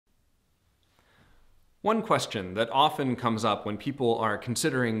One question that often comes up when people are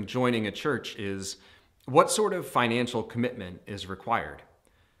considering joining a church is, what sort of financial commitment is required?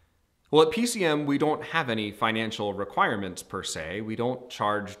 Well, at PCM, we don't have any financial requirements per se. We don't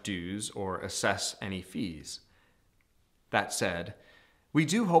charge dues or assess any fees. That said, we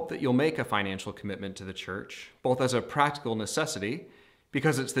do hope that you'll make a financial commitment to the church, both as a practical necessity,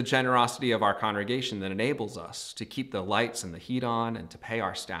 because it's the generosity of our congregation that enables us to keep the lights and the heat on and to pay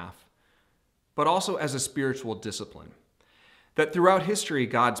our staff, but also as a spiritual discipline. That throughout history,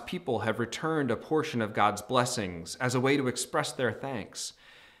 God's people have returned a portion of God's blessings as a way to express their thanks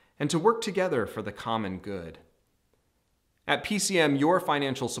and to work together for the common good. At PCM, your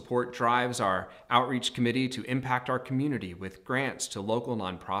financial support drives our outreach committee to impact our community with grants to local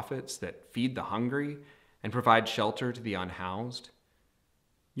nonprofits that feed the hungry and provide shelter to the unhoused.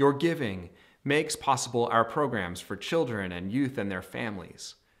 Your giving makes possible our programs for children and youth and their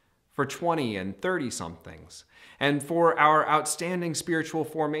families, for 20 and 30-somethings, and for our outstanding spiritual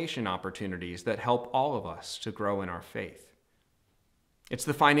formation opportunities that help all of us to grow in our faith. It's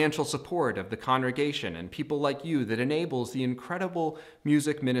the financial support of the congregation and people like you that enables the incredible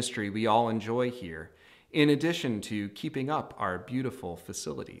music ministry we all enjoy here, in addition to keeping up our beautiful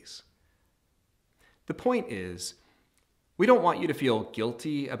facilities. The point is, we don't want you to feel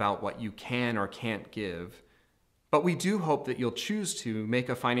guilty about what you can or can't give, but we do hope that you'll choose to make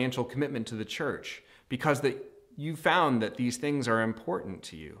a financial commitment to the church because that you found that these things are important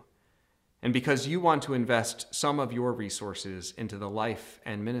to you, and because you want to invest some of your resources into the life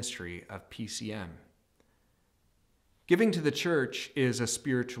and ministry of PCM. Giving to the church is a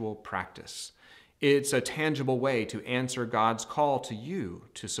spiritual practice. It's a tangible way to answer God's call to you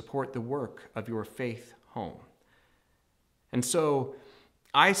to support the work of your faith home. And so,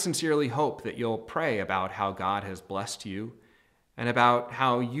 I sincerely hope that you'll pray about how God has blessed you and about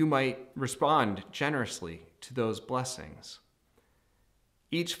how you might respond generously to those blessings.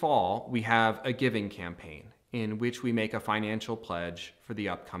 Each fall, we have a giving campaign in which we make a financial pledge for the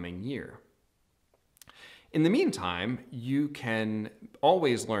upcoming year. In the meantime, you can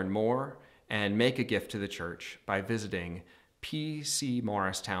always learn more and make a gift to the church by visiting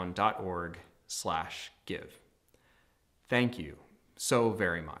pcmorristown.org/give. Thank you so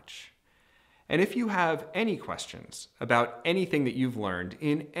very much. And if you have any questions about anything that you've learned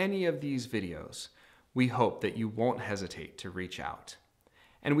in any of these videos, we hope that you won't hesitate to reach out.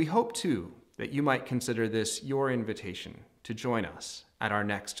 And we hope, too, that you might consider this your invitation to join us at our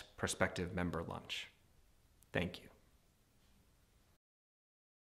next Prospective Member Lunch. Thank you.